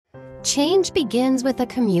Change begins with a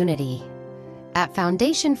community. At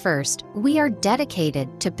Foundation First, we are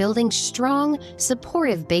dedicated to building strong,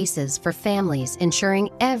 supportive bases for families, ensuring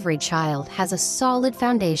every child has a solid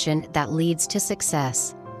foundation that leads to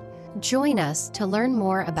success. Join us to learn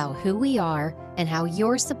more about who we are and how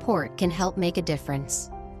your support can help make a difference.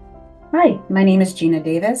 Hi, my name is Gina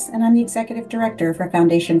Davis, and I'm the Executive Director for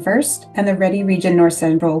Foundation First and the Ready Region North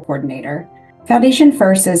Central Coordinator. Foundation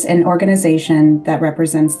First is an organization that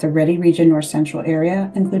represents the Ready Region North Central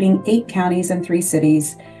area, including 8 counties and 3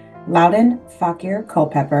 cities: Loudoun, Fauquier,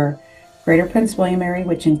 Culpeper, Greater Prince William area,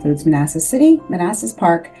 which includes Manassas City, Manassas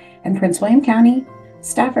Park, and Prince William County,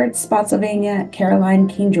 Stafford, Spotsylvania, Caroline,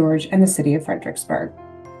 King George, and the city of Fredericksburg.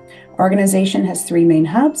 Our organization has 3 main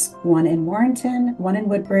hubs, one in Warrenton, one in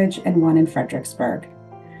Woodbridge, and one in Fredericksburg.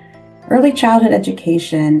 Early childhood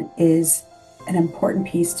education is an important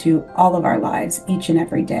piece to all of our lives each and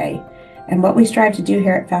every day. And what we strive to do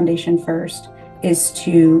here at Foundation First is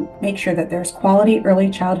to make sure that there's quality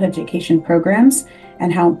early childhood education programs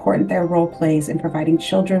and how important their role plays in providing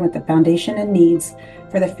children with the foundation and needs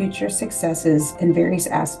for the future successes in various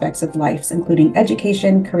aspects of life, including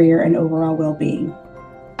education, career, and overall well-being.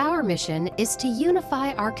 Our mission is to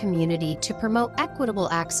unify our community to promote equitable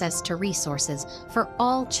access to resources for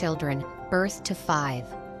all children, birth to 5.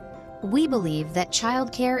 We believe that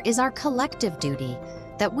childcare is our collective duty,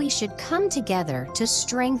 that we should come together to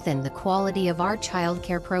strengthen the quality of our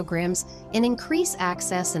childcare programs and increase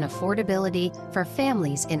access and affordability for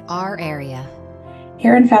families in our area.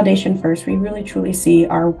 Here in Foundation First, we really truly see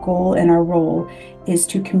our goal and our role is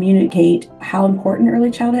to communicate how important early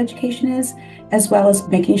childhood education is, as well as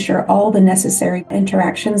making sure all the necessary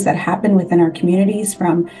interactions that happen within our communities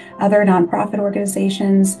from other nonprofit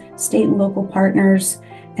organizations, state and local partners,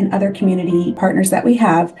 and other community partners that we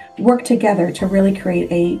have work together to really create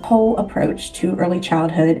a whole approach to early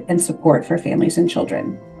childhood and support for families and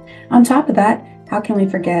children. On top of that, how can we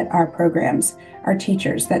forget our programs, our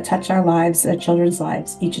teachers that touch our lives, children's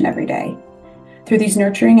lives each and every day? Through these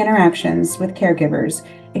nurturing interactions with caregivers,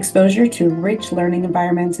 exposure to rich learning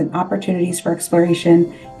environments and opportunities for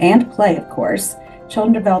exploration and play, of course,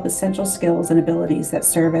 children develop essential skills and abilities that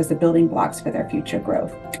serve as the building blocks for their future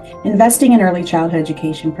growth. Investing in early childhood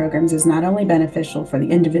education programs is not only beneficial for the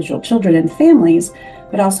individual children and families,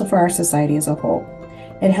 but also for our society as a whole.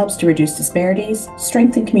 It helps to reduce disparities,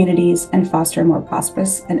 strengthen communities, and foster a more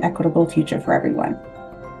prosperous and equitable future for everyone.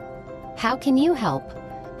 How can you help?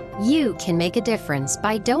 You can make a difference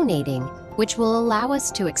by donating, which will allow us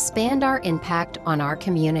to expand our impact on our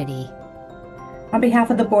community. On behalf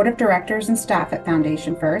of the Board of Directors and staff at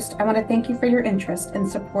Foundation First, I want to thank you for your interest in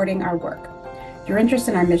supporting our work. Your interest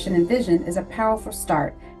in our mission and vision is a powerful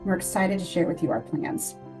start, and we're excited to share with you our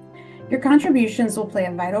plans. Your contributions will play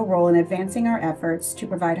a vital role in advancing our efforts to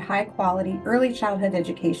provide high-quality early childhood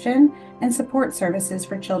education and support services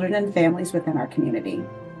for children and families within our community.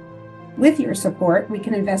 With your support, we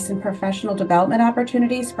can invest in professional development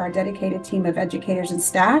opportunities for our dedicated team of educators and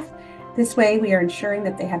staff. This way, we are ensuring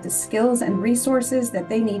that they have the skills and resources that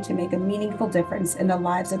they need to make a meaningful difference in the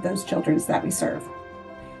lives of those children that we serve.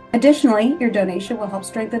 Additionally, your donation will help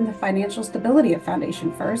strengthen the financial stability of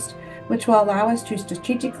Foundation First, which will allow us to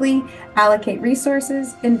strategically allocate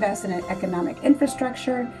resources, invest in an economic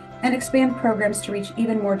infrastructure, and expand programs to reach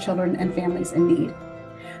even more children and families in need.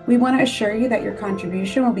 We want to assure you that your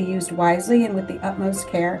contribution will be used wisely and with the utmost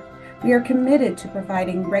care. We are committed to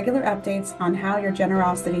providing regular updates on how your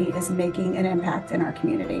generosity is making an impact in our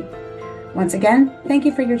community. Once again, thank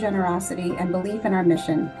you for your generosity and belief in our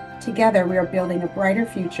mission. Together, we are building a brighter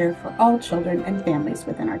future for all children and families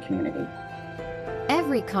within our community.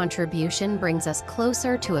 Every contribution brings us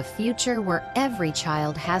closer to a future where every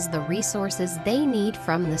child has the resources they need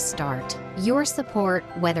from the start. Your support,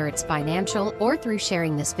 whether it's financial or through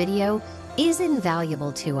sharing this video, is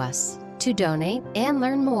invaluable to us. To donate and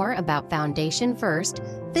learn more about Foundation First,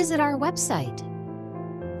 visit our website.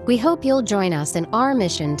 We hope you'll join us in our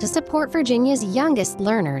mission to support Virginia's youngest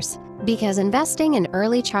learners, because investing in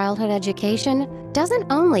early childhood education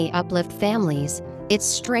doesn't only uplift families, it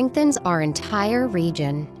strengthens our entire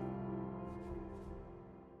region.